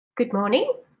Good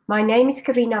morning. My name is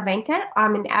Carina.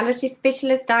 I'm an allergy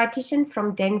specialist dietitian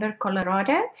from Denver,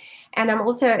 Colorado, and I'm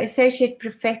also associate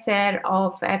professor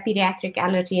of pediatric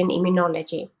allergy and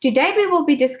immunology. Today we will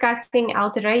be discussing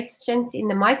alterations in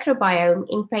the microbiome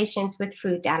in patients with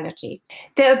food allergies.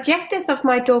 The objectives of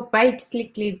my talk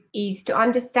basically is to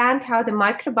understand how the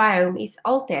microbiome is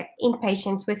altered in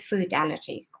patients with food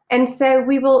allergies. And so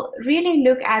we will really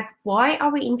look at why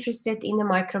are we interested in the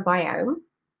microbiome,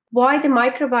 why the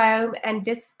microbiome and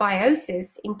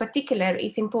dysbiosis in particular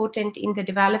is important in the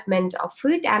development of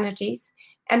food allergies,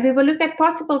 and we will look at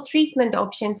possible treatment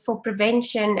options for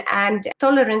prevention and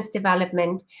tolerance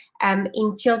development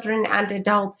in children and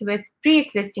adults with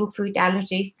pre-existing food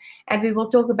allergies, and we will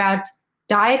talk about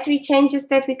dietary changes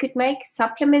that we could make,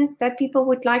 supplements that people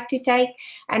would like to take,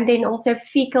 and then also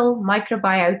fecal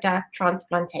microbiota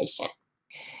transplantation.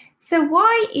 So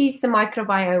why is the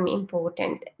microbiome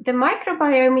important? The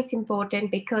microbiome is important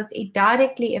because it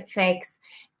directly affects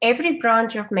every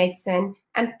branch of medicine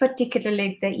and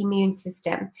particularly the immune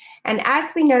system. And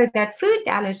as we know that food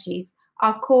allergies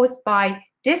are caused by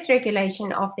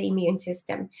dysregulation of the immune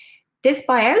system.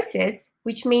 Dysbiosis,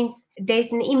 which means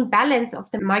there's an imbalance of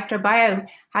the microbiome,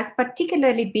 has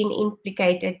particularly been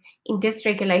implicated in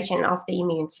dysregulation of the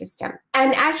immune system.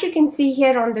 And as you can see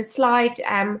here on the slide,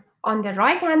 on the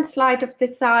right-hand side of the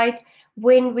side,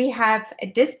 when we have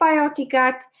a dysbiotic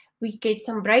gut, we get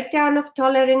some breakdown of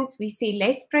tolerance, we see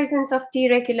less presence of T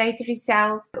regulatory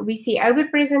cells, we see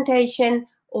overpresentation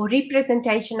or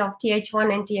representation of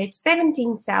Th1 and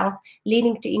Th17 cells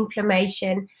leading to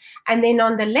inflammation. And then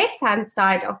on the left-hand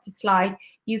side of the slide,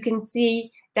 you can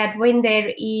see that when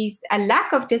there is a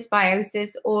lack of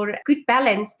dysbiosis or good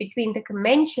balance between the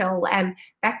commensal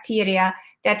bacteria,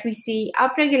 that we see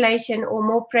upregulation or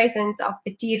more presence of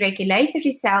the T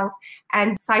regulatory cells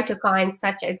and cytokines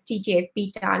such as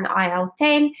TGF-beta and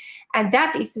IL-10, and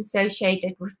that is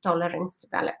associated with tolerance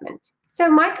development.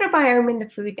 So microbiome in the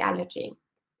food allergy.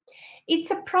 It's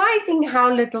surprising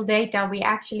how little data we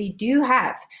actually do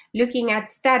have looking at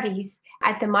studies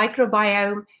at the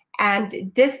microbiome and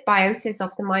dysbiosis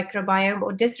of the microbiome,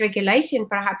 or dysregulation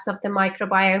perhaps of the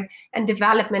microbiome and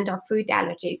development of food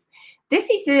allergies. This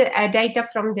is a data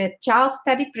from the child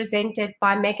study presented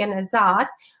by Megan Azad,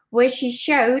 where she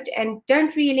showed, and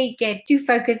don't really get too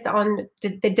focused on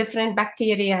the different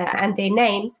bacteria and their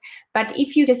names, but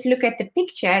if you just look at the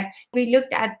picture, we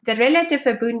looked at the relative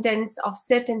abundance of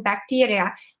certain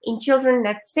bacteria in children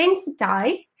that's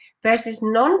sensitized versus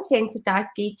non-sensitized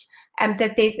kids, and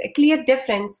that there's a clear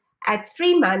difference at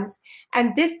 3 months,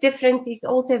 and this difference is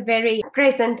also very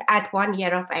present at 1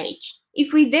 year of age.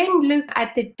 If we then look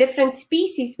at the different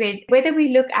species, whether we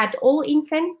look at all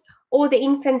infants or the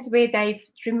infants where they've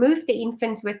removed the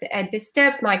infants with a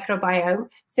disturbed microbiome,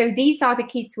 so these are the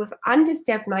kids with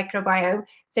undisturbed microbiome,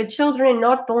 so children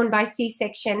not born by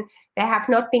C-section, they have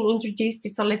not been introduced to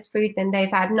solid food, and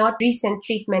they've had not recent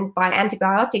treatment by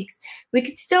antibiotics, we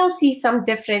could still see some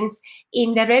difference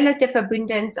in the relative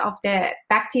abundance of the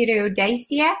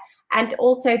Bacteroideaceae and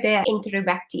also the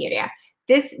Enterobacteria.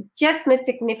 This just made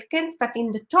significance, but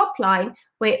in the top line,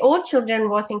 where all children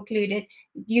was included,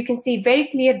 you can see very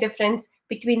clear difference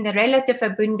between the relative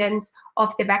abundance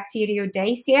of the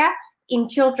Bacteroideaceae in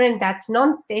children that's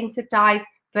non-sensitized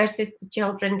versus the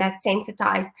children that's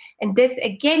sensitized. And this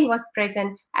again was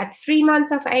present at 3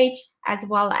 months of age as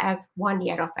well as 1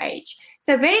 year of age.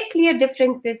 So very clear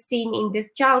differences seen in this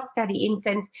child study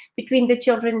infants between the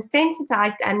children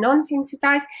sensitized and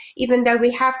non-sensitized, even though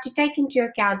we have to take into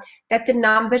account that the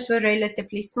numbers were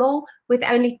relatively small, with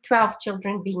only 12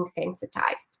 children being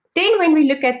sensitized. Then when we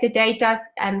look at the data,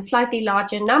 slightly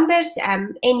larger numbers,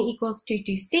 n equals 2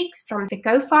 to 6 from the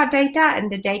COFAR data, and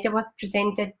the data was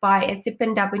presented by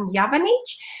Asipenda Bunyavanic.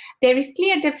 There is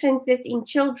clear differences in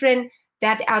children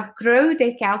that outgrow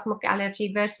their cow's milk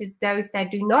allergy versus those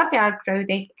that do not outgrow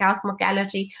their cow's milk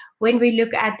allergy when we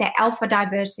look at the alpha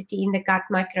diversity in the gut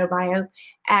microbiome.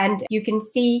 And you can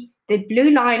see the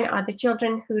blue line are the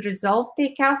children who resolved their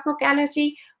cow's milk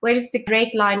allergy, whereas the red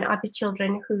line are the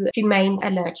children who remained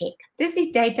allergic. This is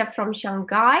data from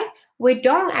Shanghai, where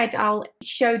Dong et al.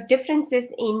 Showed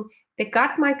differences in the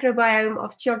gut microbiome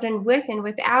of children with and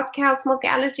without cow's milk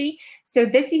allergy. So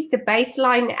this is the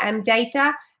baseline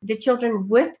data. The children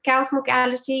with cow's milk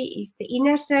allergy is the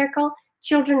inner circle,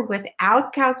 children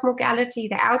without cow's milk allergy,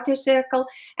 the outer circle,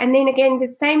 and then again the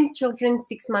same children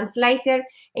 6 months later.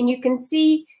 And you can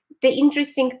see the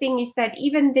interesting thing is that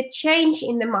even the change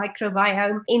in the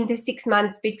microbiome in the 6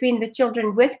 months between the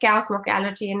children with cow's milk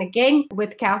allergy and again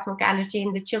with cow's milk allergy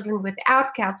and the children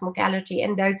without cow's milk allergy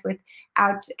and those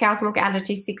without cow's milk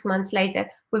allergy 6 months later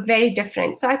were very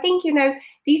different. So I think,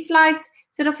 these slides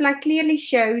sort of like clearly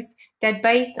shows that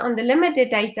based on the limited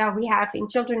data we have in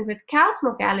children with cow's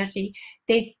milk allergy,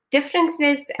 there's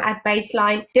differences at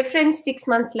baseline, difference 6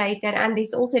 months later, and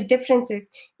there's also differences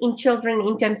in children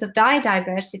in terms of diet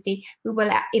diversity who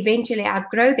will eventually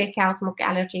outgrow their cow's milk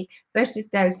allergy versus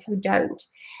those who don't.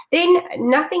 Then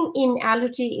nothing in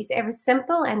allergy is ever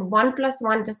simple, and 1 +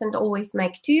 1 doesn't always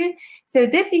make 2. So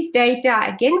this is data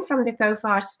again from the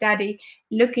COFAR study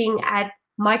looking at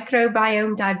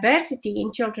microbiome diversity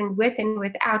in children with and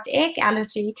without egg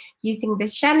allergy using the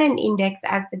Shannon index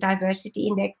as the diversity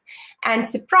index. And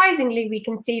surprisingly, we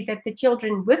can see that the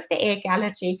children with the egg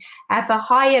allergy have a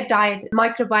higher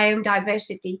microbiome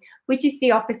diversity, which is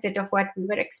the opposite of what we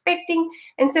were expecting.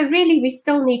 And so really, we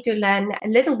still need to learn a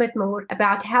little bit more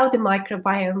about how the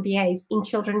microbiome behaves in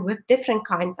children with different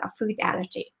kinds of food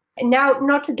allergy. Now,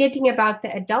 not forgetting about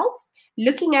the adults,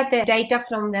 looking at the data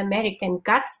from the American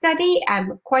Gut Study,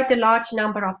 quite a large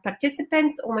number of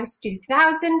participants, almost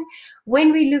 2,000.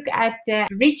 When we look at the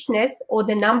richness or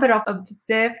the number of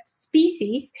observed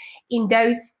species in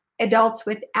those adults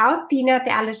without peanut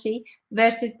allergy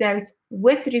versus those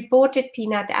with reported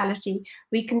peanut allergy,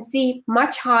 we can see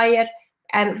much higher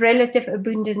relative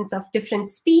abundance of different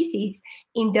species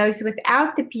in those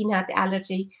without the peanut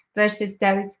allergy versus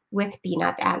those with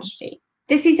peanut allergy.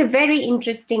 This is a very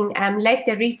interesting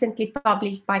letter recently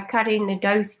published by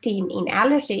Carina's team in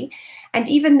Allergy. And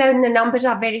even though the numbers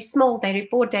are very small, they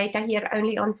report data here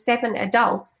only on 7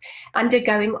 adults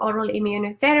undergoing oral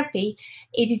immunotherapy.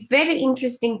 It is very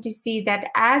interesting to see that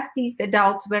as these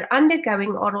adults were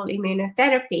undergoing oral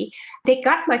immunotherapy, their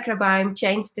gut microbiome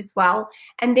changed as well.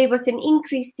 And there was an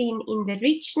increase seen in the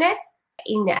richness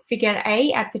in figure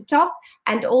A at the top,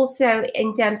 and also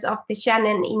in terms of the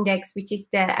Shannon index, which is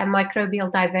the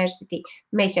microbial diversity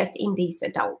measured in these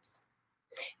adults.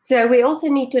 So we also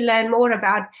need to learn more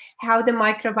about how the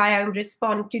microbiome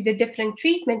responds to the different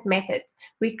treatment methods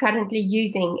we're currently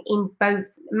using in both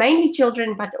mainly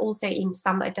children, but also in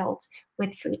some adults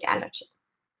with food allergy.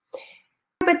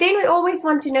 But then we always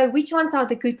want to know which ones are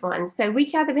the good ones. So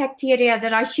which are the bacteria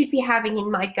that I should be having in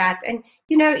my gut? And,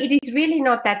 it is really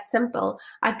not that simple.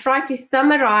 I try to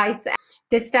summarize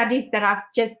the studies that I've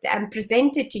just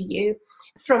presented to you.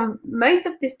 From most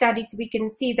of the studies, we can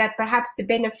see that perhaps the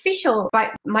beneficial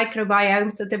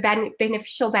microbiomes or the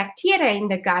beneficial bacteria in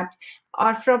the gut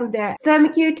are from the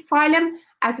Firmicute phylum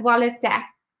as well as the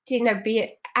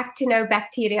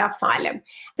Actinobacteria phylum.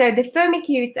 So the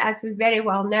Firmicutes, as we very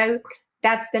well know,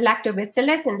 that's the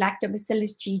Lactobacillus and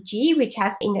Lactobacillus GG, which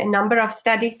has in a number of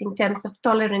studies in terms of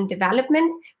tolerant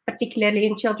development, particularly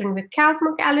in children with cow's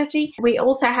milk allergy. We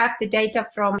also have the data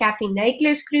from Kathy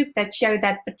Nagler's group that show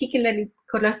that particularly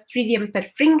Clostridium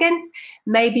perfringens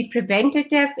may be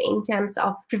preventative in terms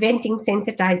of preventing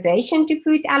sensitization to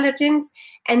food allergens.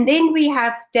 And then we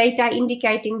have data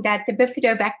indicating that the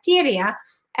bifidobacteria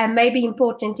may be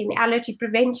important in allergy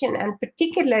prevention, and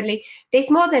particularly there's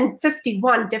more than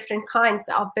 51 different kinds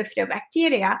of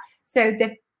bifidobacteria. So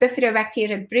the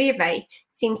Bifidobacteria breve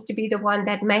seems to be the one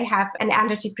that may have an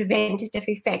allergy preventative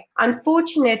effect.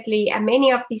 Unfortunately,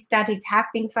 many of these studies have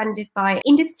been funded by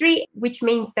industry, which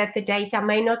means that the data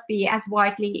may not be as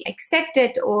widely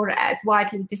accepted or as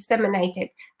widely disseminated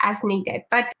as needed.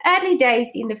 But early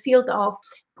days in the field of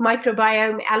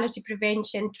microbiome, allergy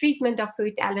prevention, treatment of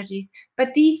food allergies,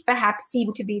 but these perhaps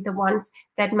seem to be the ones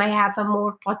that may have a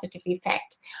more positive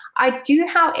effect. I do,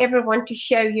 however, want to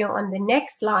show you on the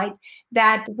next slide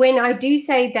that when I do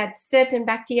say that certain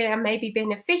bacteria may be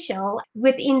beneficial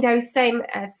within those same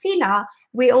phyla,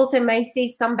 we also may see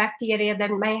some bacteria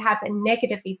that may have a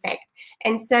negative effect.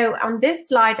 And so on this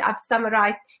slide, I've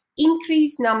summarized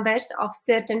increased numbers of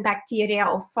certain bacteria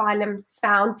or phylums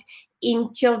found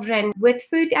in children with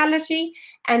food allergy,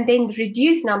 and then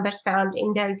reduced numbers found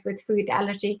in those with food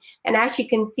allergy. And as you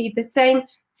can see, the same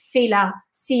phyla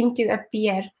seem to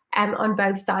appear on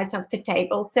both sides of the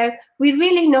table. So we're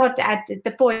really not at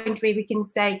the point where we can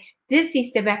say, this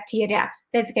is the bacteria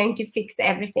that's going to fix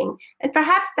everything. And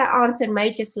perhaps the answer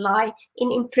may just lie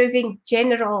in improving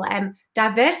general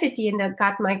diversity in the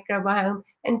gut microbiome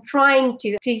and trying to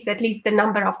increase at least the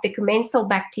number of the commensal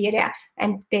bacteria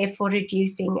and therefore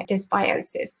reducing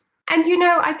dysbiosis. And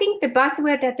I think the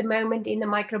buzzword at the moment in the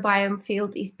microbiome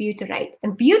field is butyrate.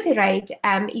 And butyrate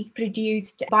is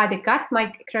produced by the gut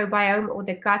microbiome or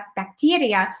the gut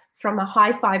bacteria from a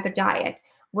high fiber diet.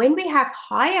 When we have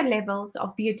higher levels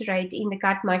of butyrate in the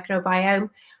gut microbiome,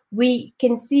 we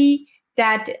can see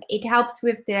that it helps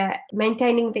with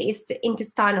maintaining the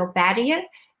intestinal barrier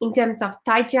in terms of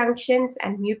tight junctions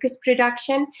and mucus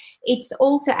production. It's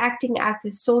also acting as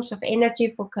a source of energy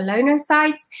for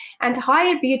colonocytes, and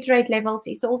higher butyrate levels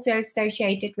is also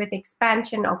associated with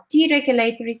expansion of T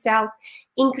regulatory cells,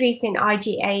 increase in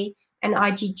IgA and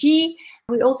IgG.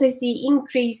 We also see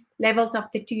increased levels of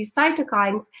the two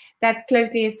cytokines that's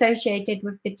closely associated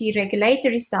with the T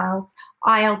regulatory cells,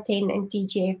 IL-10 and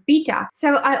TGF-beta.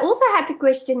 So I also had the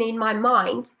question in my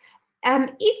mind,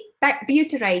 if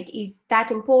butyrate is that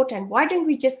important, why don't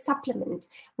we just supplement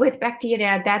with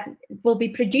bacteria that will be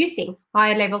producing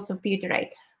higher levels of butyrate?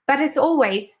 But as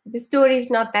always, the story is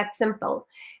not that simple.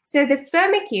 So the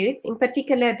firmicutes, in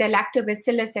particular the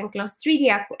Lactobacillus and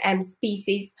Clostridia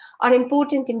species, are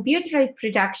important in butyrate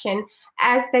production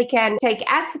as they can take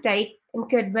acetate and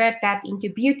convert that into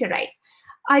butyrate.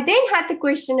 I then had the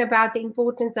question about the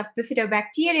importance of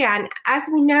bifidobacteria, and as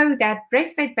we know that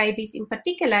breastfed babies in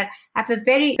particular have a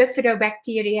very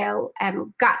bifidobacterial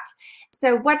gut.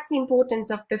 So what's the importance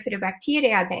of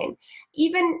bifidobacteria then?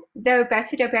 Even though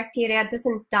bifidobacteria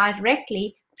doesn't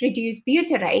directly produce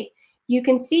butyrate, you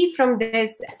can see from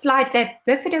this slide that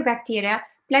bifidobacteria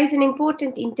plays an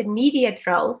important intermediate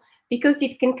role because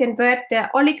it can convert the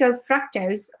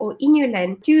oligofructose or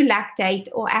inulin to lactate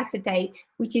or acetate,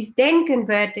 which is then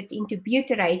converted into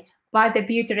butyrate by the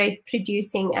butyrate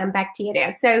producing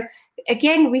bacteria. So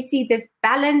again, we see this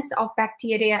balance of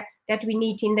bacteria that we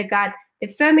need in the gut. The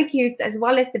firmicutes as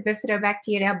well as the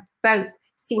bifidobacteria both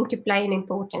seem to play an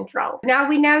important role. Now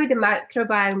we know the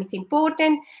microbiome is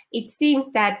important. It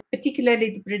seems that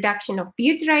particularly the production of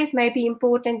butyrate may be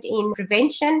important in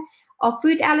prevention of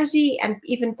food allergy and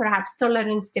even perhaps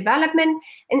tolerance development.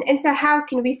 And so how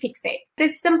can we fix it? The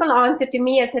simple answer to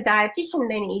me as a dietitian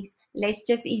then is, let's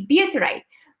just eat butyrate.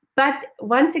 But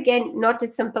once again, not a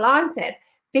simple answer,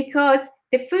 because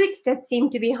the foods that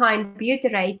seem to be high in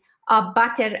butyrate are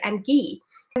butter and ghee.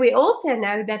 We also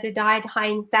know that a diet high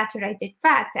in saturated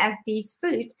fats, as these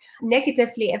foods,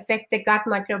 negatively affect the gut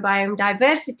microbiome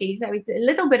diversity. So it's a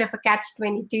little bit of a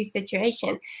catch-22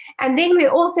 situation. And then we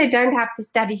also don't have the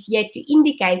studies yet to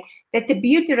indicate that the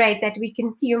butyrate that we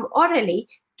consume orally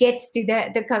gets to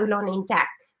the colon intact.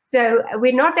 So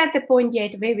we're not at the point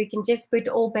yet where we can just put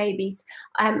all babies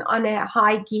on a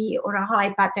high ghee or a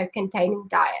high butter containing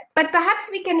diet. But perhaps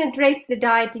we can address the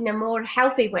diet in a more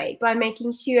healthy way by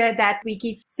making sure that we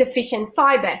give sufficient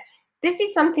fiber. This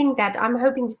is something that I'm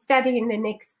hoping to study in the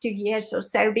next 2 years or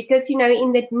so, because, in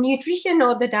the nutrition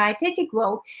or the dietetic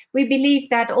world, we believe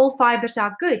that all fibers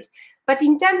are good. But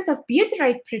in terms of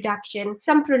butyrate production,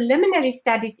 some preliminary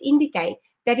studies indicate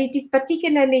that it is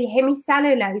particularly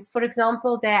hemicellulose, for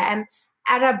example, the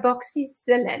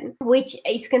araboxycillin, which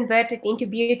is converted into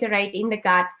butyrate in the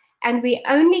gut. And we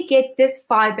only get this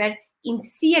fiber in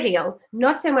cereals,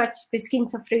 not so much the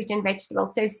skins of fruit and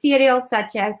vegetables. So cereals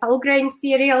such as whole grain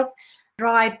cereals,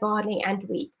 rye, barley, and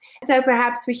wheat. So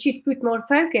perhaps we should put more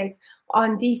focus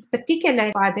on these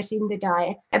particular fibers in the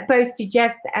diet, opposed to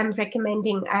just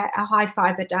recommending a high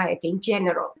fiber diet in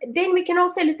general. Then we can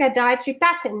also look at dietary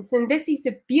patterns. And this is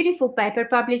a beautiful paper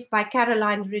published by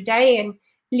Caroline Ruday, and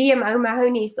Liam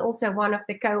O'Mahony is also one of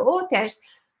the co-authors,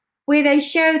 where they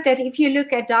showed that if you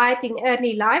look at diet in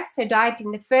early life, so diet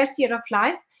in the first year of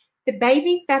life, the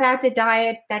babies that had a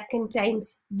diet that contained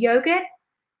yogurt,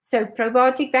 so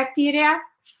probiotic bacteria,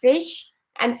 fish,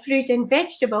 and fruit and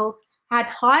vegetables, had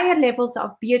higher levels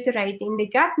of butyrate in the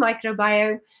gut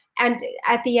microbiome, and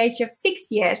at the age of 6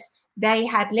 years, they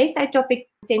had less atopic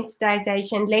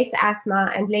sensitization, less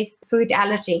asthma, and less food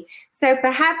allergy. So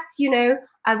perhaps,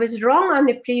 I was wrong on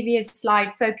the previous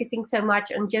slide, focusing so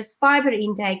much on just fiber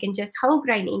intake and just whole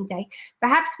grain intake.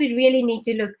 Perhaps we really need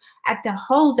to look at the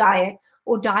whole diet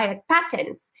or diet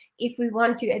patterns if we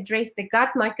want to address the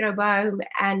gut microbiome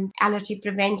and allergy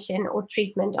prevention or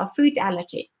treatment of food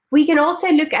allergy. We can also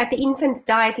look at the infant's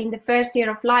diet in the first year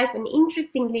of life, and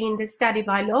interestingly, in the study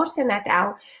by Lawson et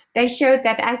al., they showed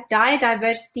that as diet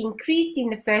diversity increased in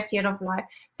the first year of life,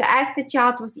 so as the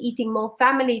child was eating more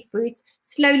family foods,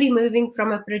 slowly moving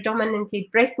from a predominantly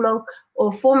breast milk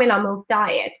or formula milk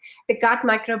diet, the gut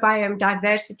microbiome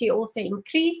diversity also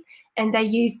increased, and they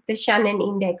used the Shannon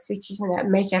index, which is a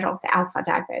measure of the alpha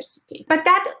diversity. But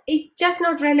that is just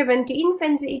not relevant to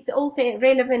infants, it's also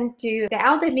relevant to the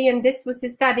elderly, and this was a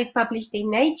study published in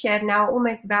Nature now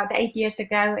almost about 8 years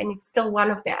ago, and it's still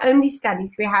one of the only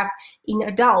studies we have in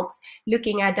adults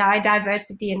looking at diet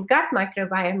diversity and gut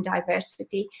microbiome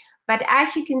diversity. But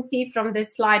as you can see from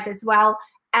this slide as well,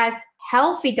 as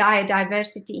healthy diet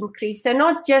diversity increased, so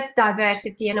not just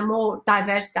diversity and a more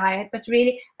diverse diet, but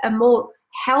really a more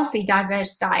healthy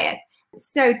diverse diet,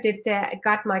 so did the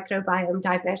gut microbiome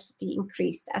diversity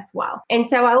increased as well. And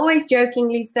so I always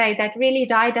jokingly say that really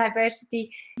diet diversity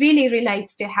really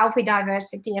relates to healthy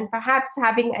diversity, and perhaps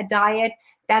having a diet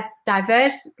that's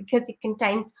diverse because it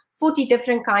contains 40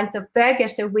 different kinds of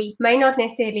burgers a week may not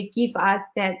necessarily give us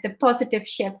the positive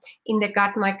shift in the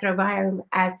gut microbiome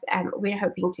as we're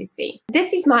hoping to see.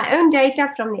 This is my own data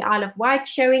from the Isle of Wight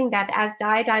showing that as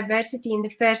diet diversity in the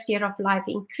first year of life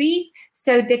increased,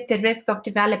 so did the risk of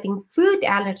developing food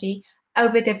allergy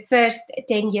over the first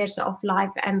 10 years of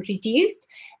life reduced.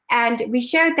 And we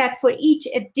showed that for each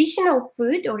additional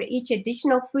food or each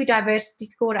additional food diversity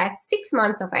score at 6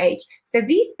 months of age, so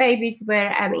these babies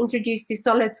were introduced to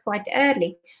solids quite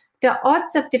early, the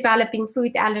odds of developing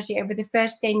food allergy over the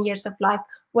first 10 years of life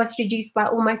was reduced by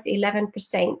almost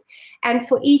 11%. And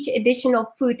for each additional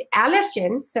food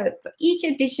allergen, so for each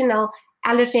additional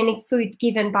allergenic food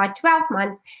given by 12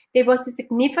 months, there was a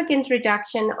significant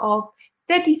reduction of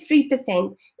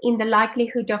 33% in the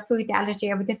likelihood of food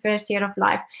allergy over the first year of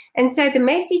life. And so the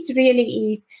message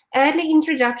really is early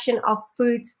introduction of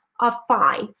foods are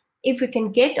fine. If we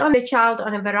can get on the child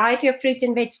on a variety of fruit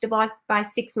and vegetables by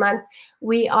 6 months,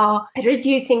 we are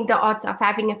reducing the odds of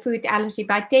having a food allergy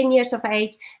by 10 years of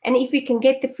age. And if we can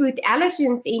get the food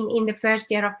allergens in the first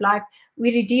year of life,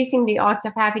 we're reducing the odds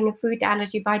of having a food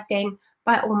allergy by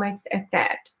almost a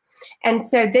third. And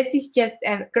so this is just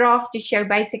a graph to show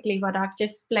basically what I've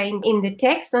just explained in the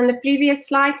text on the previous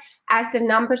slide. As the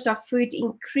numbers of food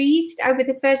increased over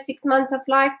the first 6 months of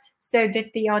life, so did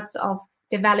the odds of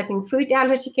developing food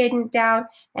allergy came down.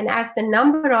 And as the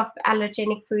number of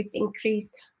allergenic foods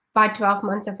increased by 12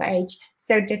 months of age,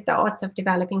 so did the odds of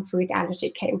developing food allergy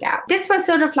came down. This was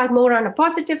sort of like more on a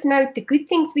positive note, the good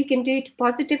things we can do to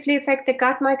positively affect the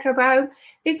gut microbiome.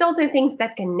 There's also things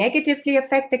that can negatively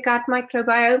affect the gut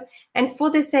microbiome. And for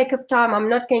the sake of time, I'm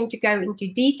not going to go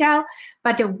into detail,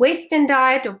 but a Western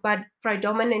diet or but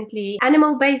predominantly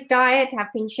animal-based diet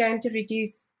have been shown to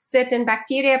reduce certain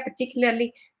bacteria,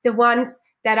 particularly the ones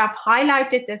that I've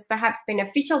highlighted as perhaps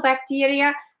beneficial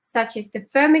bacteria, such as the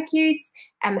firmicutes.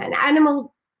 An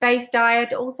animal-based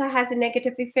diet also has a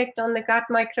negative effect on the gut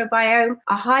microbiome.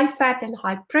 A high-fat and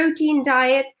high-protein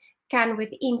diet can,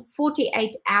 within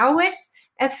 48 hours,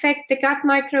 affect the gut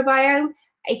microbiome.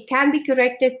 It can be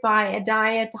corrected by a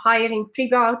diet higher in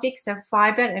prebiotics, so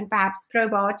fiber and perhaps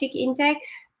probiotic intake,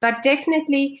 but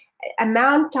definitely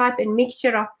amount, type, and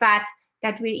mixture of fat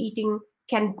that we're eating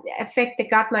can affect the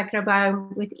gut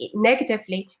microbiome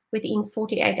negatively within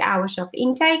 48 hours of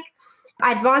intake.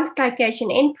 Advanced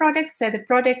glycation end products, so the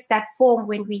products that form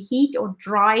when we heat or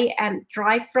dry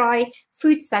fry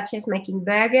foods, such as making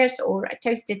burgers or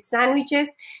toasted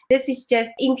sandwiches. This is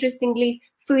just, interestingly,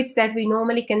 foods that we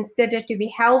normally consider to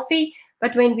be healthy,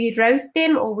 but when we roast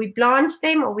them or we blanch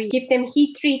them or we give them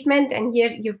heat treatment, and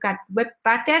here you've got whipped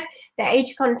butter, the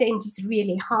H content is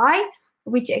really high,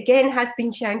 which again has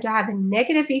been shown to have a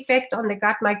negative effect on the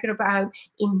gut microbiome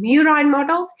in murine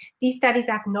models. These studies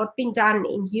have not been done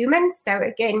in humans, so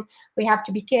again, we have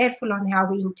to be careful on how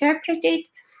we interpret it.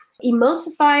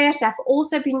 Emulsifiers have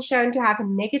also been shown to have a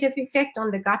negative effect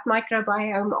on the gut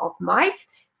microbiome of mice,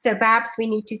 so perhaps we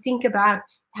need to think about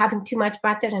having too much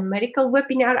butter and Miracle Whip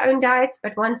in our own diets,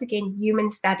 but once again, human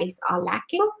studies are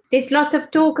lacking. There's lots of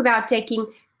talk about taking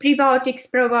prebiotics,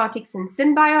 probiotics, and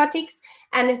symbiotics,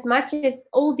 and as much as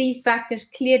all these factors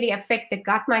clearly affect the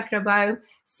gut microbiome,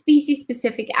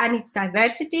 species-specific and its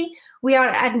diversity, we are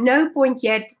at no point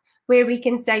yet where we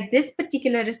can say this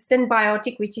particular is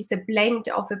symbiotic, which is a blend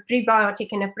of a prebiotic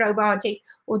and a probiotic,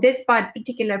 or this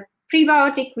particular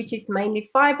prebiotic, which is mainly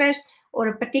fibers, or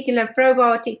a particular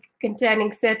probiotic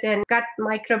containing certain gut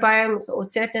microbiomes or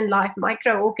certain live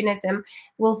microorganism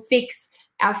will fix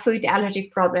our food allergy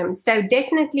problems. So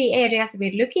definitely areas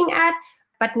we're looking at,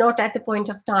 but not at the point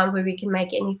of time where we can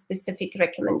make any specific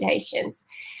recommendations.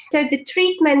 So the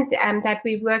treatment that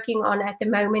we're working on at the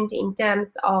moment in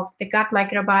terms of the gut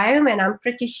microbiome, and I'm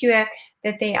pretty sure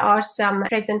that there are some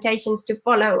presentations to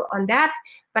follow on that,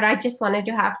 but I just wanted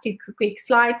to have 2 quick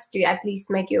slides to at least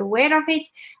make you aware of it.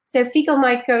 So fecal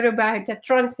microbiota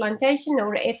transplantation,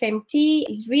 or FMT,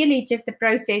 is really just a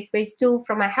process where stool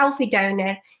from a healthy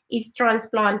donor is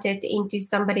transplanted into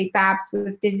somebody perhaps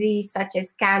with disease such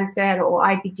as cancer or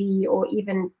IBD, or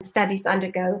even studies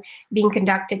being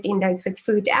conducted in those with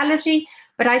food allergy.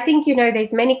 But I think,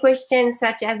 there's many questions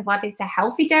such as, what is a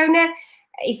healthy donor?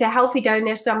 Is a healthy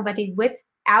donor somebody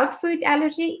without food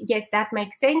allergy? Yes, that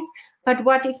makes sense. But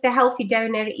what if the healthy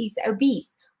donor is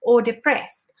obese or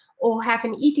depressed or have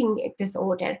an eating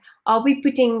disorder? Are we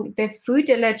putting the food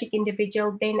allergic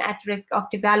individual then at risk of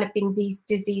developing these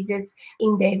diseases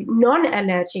in the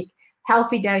non-allergic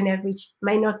healthy donor, which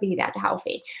may not be that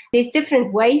healthy? There's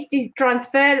different ways to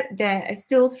transfer the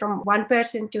stools from one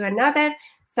person to another,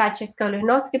 such as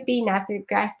colonoscopy,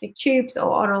 nasogastric tubes,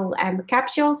 or oral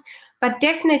capsules. But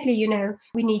definitely,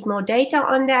 we need more data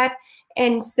on that.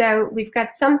 And so we've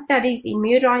got some studies in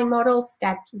murine models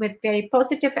that with very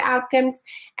positive outcomes.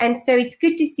 And so it's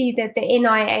good to see that the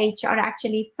NIH are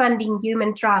actually funding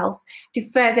human trials to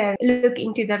further look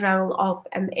into the role of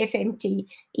FMT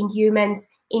in humans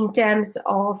in terms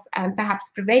of perhaps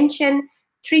prevention,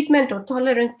 treatment or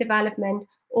tolerance development,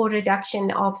 or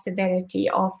reduction of severity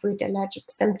of food allergic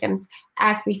symptoms,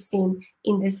 as we've seen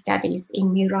in the studies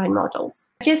in murine models.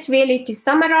 Just really to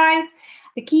summarize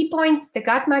the key points, the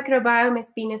gut microbiome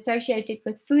has been associated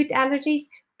with food allergies,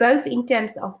 both in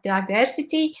terms of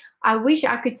diversity. I wish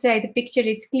I could say the picture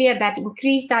is clear that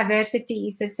increased diversity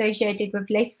is associated with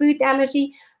less food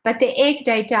allergy, but the egg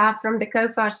data from the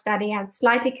COFAR study has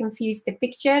slightly confused the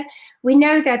picture. We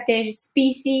know that there is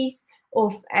species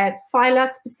of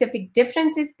phyla-specific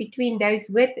differences between those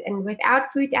with and without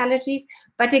food allergies.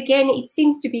 But again, it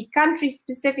seems to be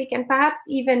country-specific, and perhaps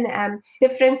even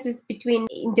differences between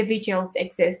individuals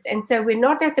exist. And so we're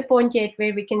not at the point yet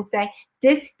where we can say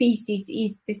this species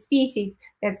is the species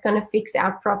that's going to fix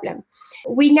our problem.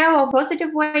 We know of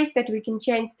positive ways that we can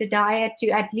change the diet to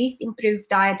at least improve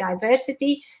diet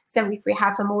diversity. So if we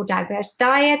have a more diverse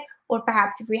diet, or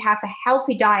perhaps if we have a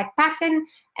healthy diet pattern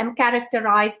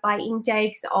characterized by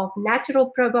intakes of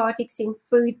natural probiotics in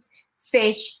foods,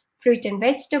 fish, fruit and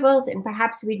vegetables, and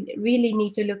perhaps we really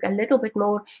need to look a little bit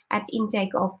more at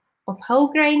intake of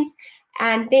whole grains.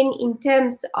 And then in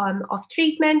terms of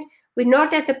treatment, we're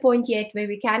not at the point yet where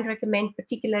we can recommend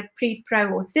particular pre, pro,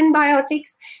 or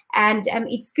symbiotics. And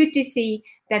it's good to see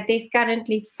that there's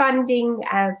currently funding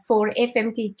for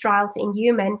FMT trials in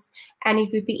humans, and it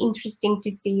would be interesting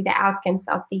to see the outcomes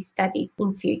of these studies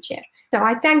in future. So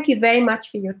I thank you very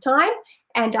much for your time,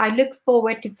 and I look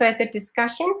forward to further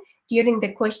discussion during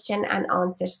the question and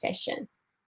answer session.